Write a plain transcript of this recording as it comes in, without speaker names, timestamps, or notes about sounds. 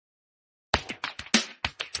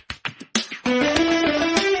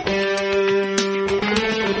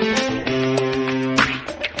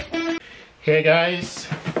Okay guys,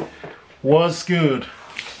 what's good?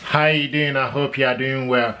 How you doing? I hope you are doing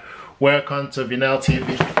well. Welcome to Vinel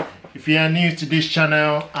TV. If you are new to this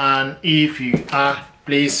channel, and if you are,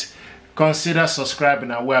 please consider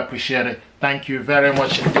subscribing. I will appreciate it. Thank you very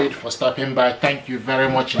much indeed for stopping by. Thank you very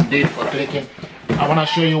much indeed for clicking. I want to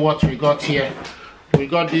show you what we got here. We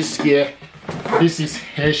got this here. This is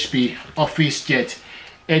HP Officejet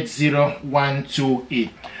 8012e.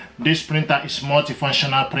 This printer is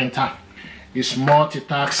multifunctional printer. It's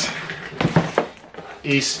multi-task.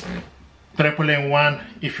 It's triple-in-one.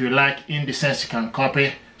 If you like, in the sense you can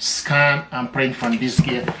copy, scan, and print from this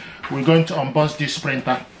gear. We're going to unbox this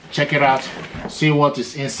printer. Check it out. See what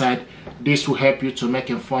is inside. This will help you to make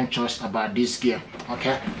a informed choice about this gear.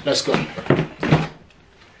 Okay, let's go.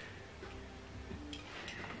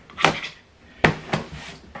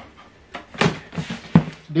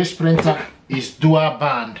 This printer is dual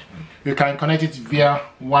band. You can connect it via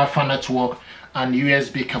Wi-Fi network and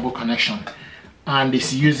USB cable connection, and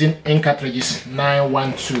it's using ink cartridges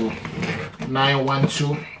 912.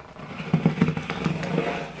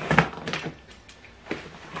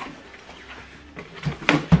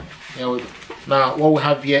 There we go. Now what we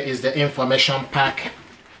have here is the information pack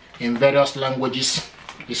in various languages.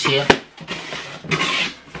 It's here.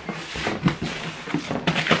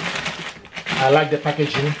 I like the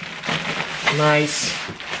packaging. Nice.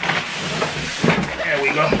 There we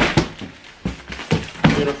go.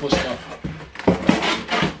 Beautiful stuff.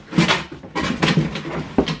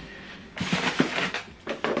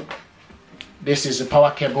 This is the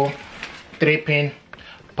power cable. 3-pin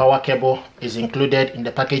power cable is included in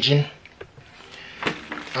the packaging.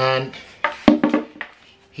 And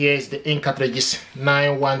here is the ink cartridges,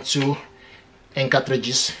 912 ink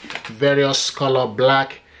cartridges, various color,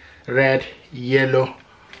 black, red, yellow,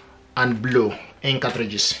 and blue ink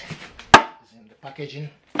cartridges. It's in the packaging.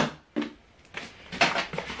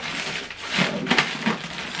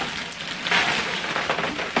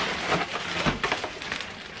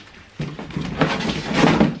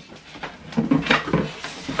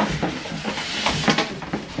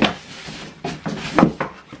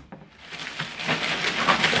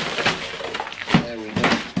 There we go.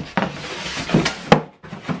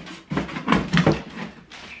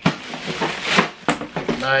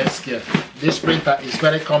 Nice gear. This printer is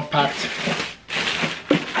very compact,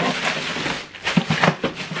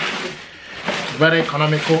 very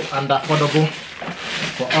economical and affordable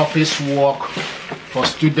for office work, for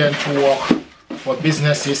student work, for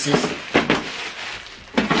businesses.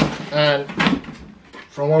 And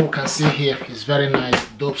from what we can see here, it's very nice,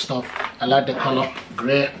 dope stuff. I like the color,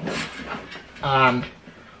 gray and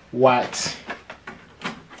white.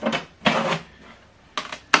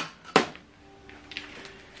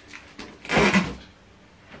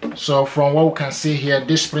 So from what we can see here,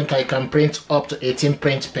 this printer, you can print up to 18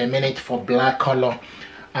 prints per minute for black color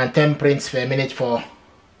and 10 prints per minute for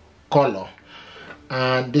color.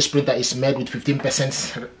 And this printer is made with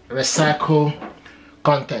 15% recycled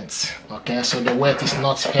content. Okay, so the weight is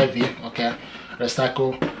not heavy. Okay,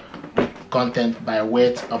 recycled content by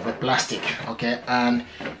weight of the plastic. Okay, and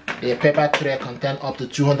the paper tray contain up to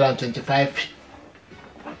 225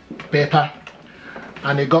 paper,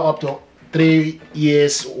 and it got up to 3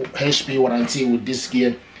 years HP warranty with this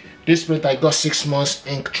gear. This printer got 6 months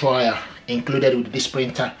ink trial included with this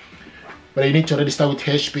printer, but you need to register with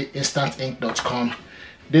hpinstantink.com.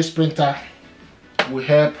 This printer will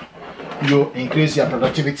help you increase your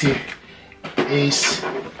productivity. It's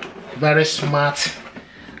very smart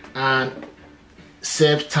and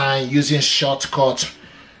save time using shortcut.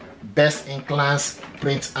 Best in class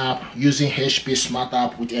print app using HP Smart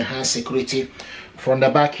app with enhanced security. From the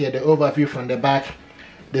back here, the overview from the back,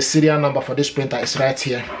 the serial number for this printer is right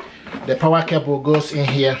here. The power cable goes in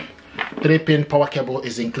here. 3-pin power cable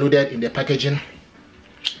is included in the packaging,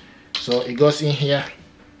 so it goes in here.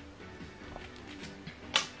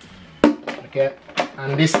 Okay,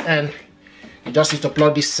 and this end, you just need to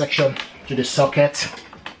plug this section to the socket.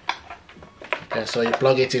 Okay, so you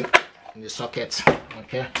plug it in the socket.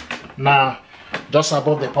 Okay, now just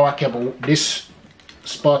above the power cable, this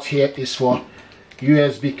spot here is for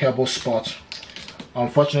USB cable spot.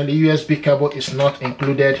 Unfortunately, USB cable is not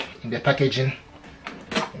included in the packaging.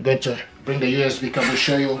 I'm going to bring the USB cable,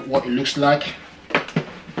 show you what it looks like.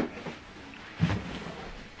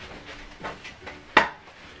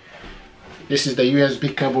 This is the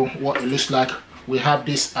USB cable, what it looks like. We have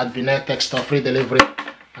this at Vinel store free delivery,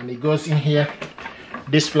 and it goes in here.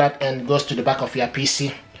 This flat end goes to the back of your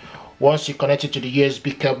PC. Once you connect it to the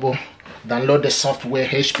USB cable, download the software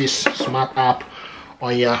HP Smart app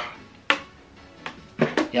on your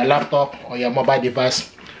laptop or your mobile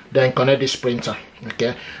device. then connect this printer.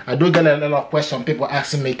 Okay, I do get a lot of questions, people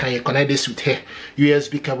asking me, can you connect this with a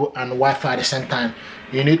USB cable and Wi-Fi at the same time?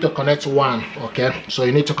 You need to connect one. Okay, so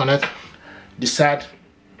you need to decide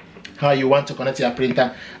how you want to connect your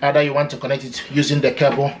printer. Either you want to connect it using the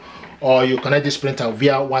cable, or you connect this printer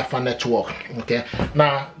via Wi-Fi network. Okay,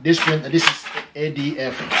 now this printer, this is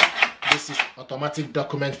ADF, this is automatic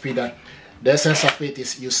document feeder. The essence of it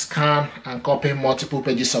is you scan and copy multiple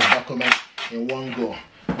pages of documents in one go.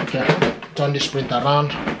 Okay, turn this printer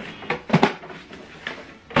around.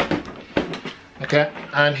 Okay,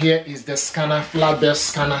 and here is the scanner, flat-based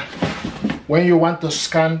scanner. When you want to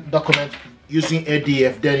scan document using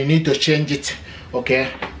ADF, then you need to change it,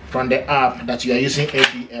 okay, from the app that you are using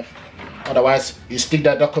ADF. Otherwise, you stick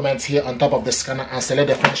the document here on top of the scanner and select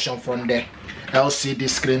the function from the LCD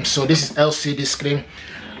screen. So this is LCD screen,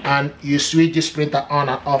 and you switch this printer on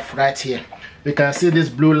and off right here. You can see this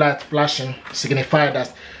blue light flashing, signifying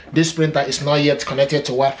that this printer is not yet connected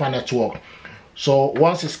to Wi-Fi network. So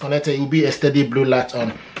once it's connected, it will be a steady blue light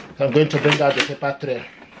on. So I'm going to bring out the paper tray.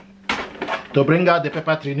 To bring out the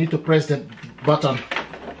paper tray, you need to press the button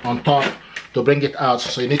on top to bring it out.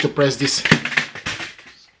 So you need to press this.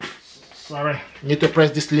 Sorry, you need to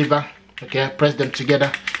press this lever. Okay, press them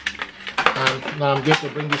together. And now I'm going to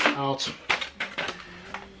bring this out.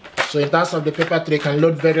 So in terms of the paper tray, you can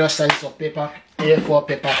load various sizes of paper. A4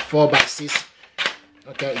 paper, 4x6.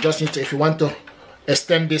 Okay, you just need to, if you want to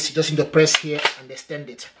extend this, you just need to press here and extend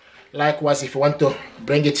it. Likewise, if you want to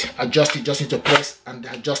bring it, adjust it, just need to press and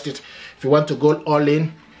adjust it. If you want to go all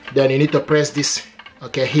in, then you need to press this,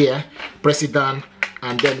 okay, here, press it down,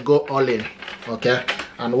 and then go all in, okay.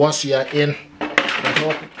 And once you are in,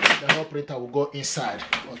 the whole printer will go inside,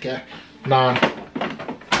 okay. Now,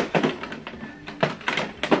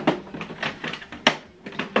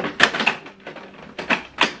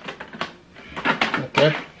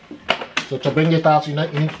 okay. So to bring it out, you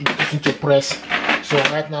just need to press. So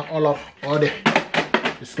right now, all the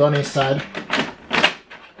it's gone inside.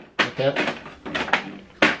 Okay,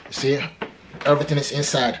 you see, everything is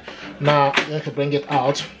inside. Now you have to bring it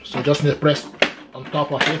out. So you just need to press on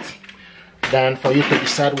top of it. Then for you to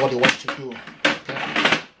decide what you want to do. Okay.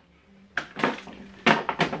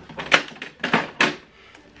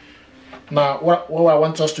 Now what I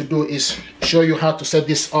want us to do is show you how to set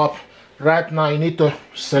this up. Right now, you need to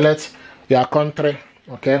select your country.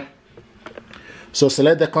 Okay. So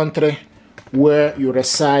select the country where you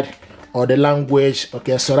reside or the language.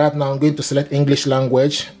 Okay, so right now I'm going to select English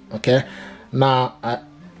language. Okay, now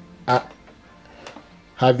you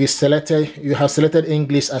have selected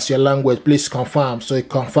English as your language. Please confirm. So you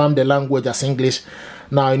confirm the language as English.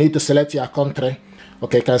 Now you need to select your country.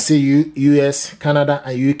 Okay, you can see US, Canada,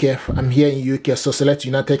 and UK. I'm here in UK, so select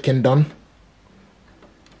United Kingdom.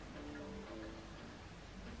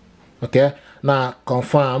 Okay, now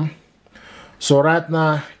confirm. So right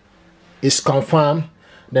now it's confirmed.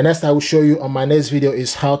 The next I will show you on my next video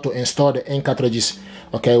is how to install the ink cartridges.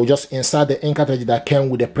 Okay, we'll just insert the ink cartridge that came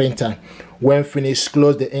with the printer. When finished,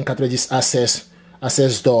 close the ink cartridges access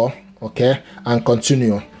door, okay, and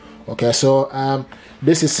continue. Okay, so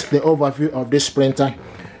this is the overview of this printer.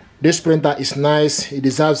 This printer is nice, it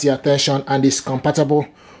deserves your attention, and is compatible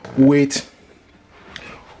with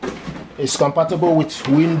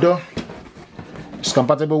Windows. It's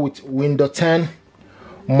compatible with Windows 10,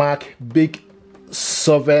 Mac Big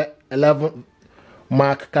Sur 11,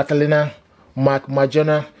 Mac Catalina, Mac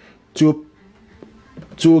Magena, 2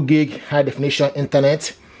 gig high definition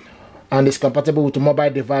internet, and it's compatible with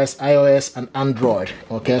mobile device, iOS and Android.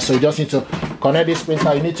 Okay, so you just need to connect this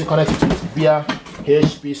printer. You need to connect it via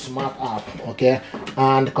HP Smart app, okay,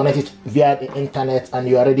 and connect it via the internet, and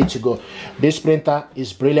you are ready to go. This printer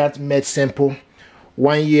is brilliant, made simple.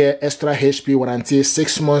 1 year extra HP warranty,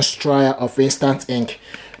 6 months trial of instant ink.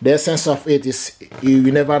 The essence of it is you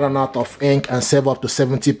will never run out of ink and save up to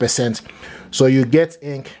 70%. So you get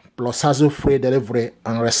ink plus hassle-free delivery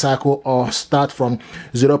and recycle, or start from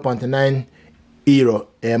 0.9 euro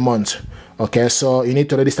a month. Okay, so you need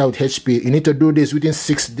to register with HP. You need to do this within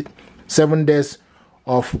 7 days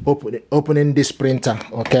of opening this printer.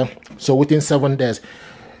 Okay, so within 7 days.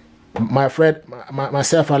 My friend,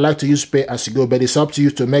 myself, I like to use pay as you go, but it's up to you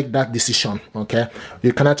to make that decision. Okay,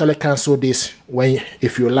 you can actually cancel this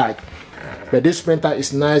if you like. But this printer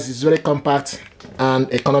is nice, it's very compact and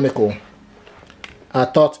economical. I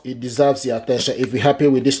thought it deserves your attention. If you're happy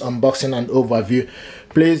with this unboxing and overview,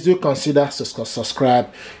 please do consider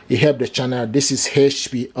subscribe. It helps the channel. This is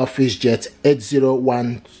HP Officejet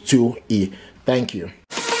 8012e. Thank you.